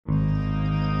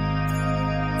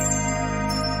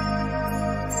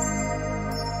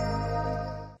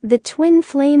The twin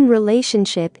flame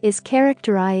relationship is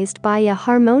characterized by a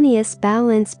harmonious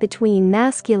balance between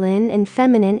masculine and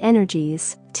feminine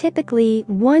energies. Typically,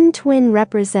 one twin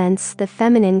represents the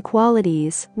feminine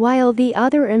qualities, while the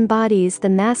other embodies the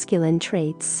masculine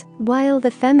traits. While the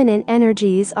feminine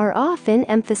energies are often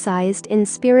emphasized in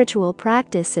spiritual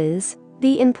practices,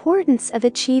 the importance of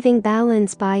achieving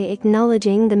balance by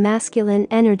acknowledging the masculine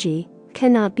energy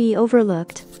cannot be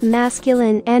overlooked.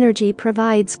 Masculine energy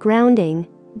provides grounding,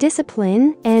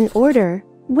 discipline, and order,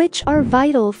 which are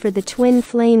vital for the twin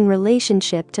flame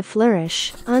relationship to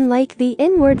flourish. Unlike the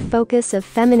inward focus of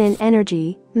feminine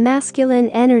energy, masculine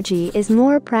energy is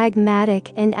more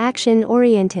pragmatic and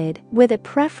action-oriented, with a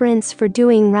preference for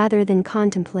doing rather than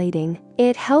contemplating.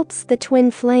 It helps the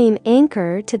twin flame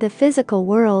anchor to the physical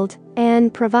world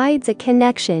and provides a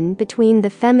connection between the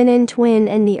feminine twin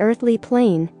and the earthly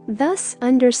plane. Thus,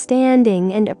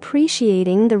 understanding and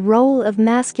appreciating the role of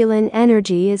masculine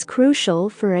energy is crucial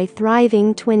for a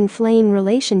thriving twin flame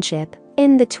relationship.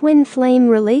 In the twin flame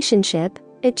relationship,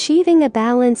 achieving a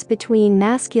balance between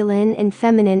masculine and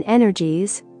feminine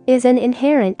energies is an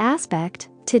inherent aspect.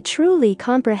 To truly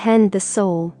comprehend the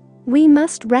soul, we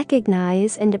must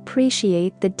recognize and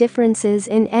appreciate the differences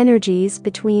in energies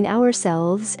between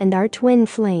ourselves and our twin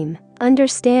flame.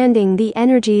 Understanding the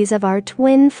energies of our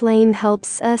twin flame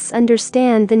helps us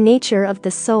understand the nature of the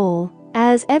soul,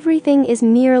 as everything is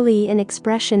merely an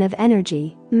expression of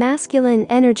energy. Masculine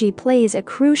energy plays a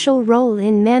crucial role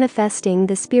in manifesting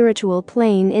the spiritual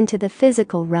plane into the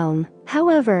physical realm.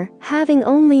 However, having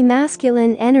only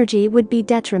masculine energy would be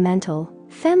detrimental.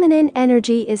 Feminine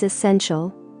energy is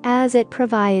essential, as it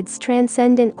provides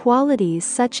transcendent qualities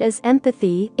such as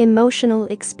empathy, emotional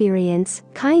experience,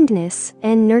 kindness,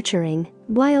 and nurturing.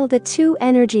 While the two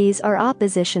energies are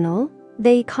oppositional,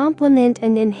 they complement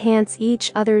and enhance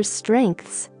each other's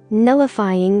strengths,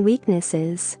 nullifying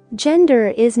weaknesses. Gender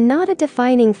is not a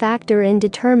defining factor in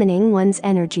determining one's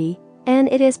energy, and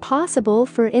it is possible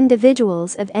for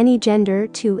individuals of any gender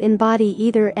to embody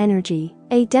either energy.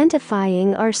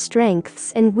 Identifying our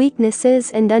strengths and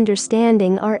weaknesses and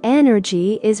understanding our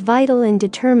energy is vital in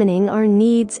determining our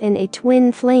needs in a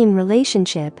twin flame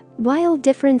relationship. While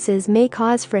differences may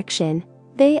cause friction,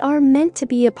 they are meant to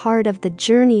be a part of the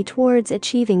journey towards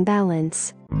achieving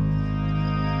balance.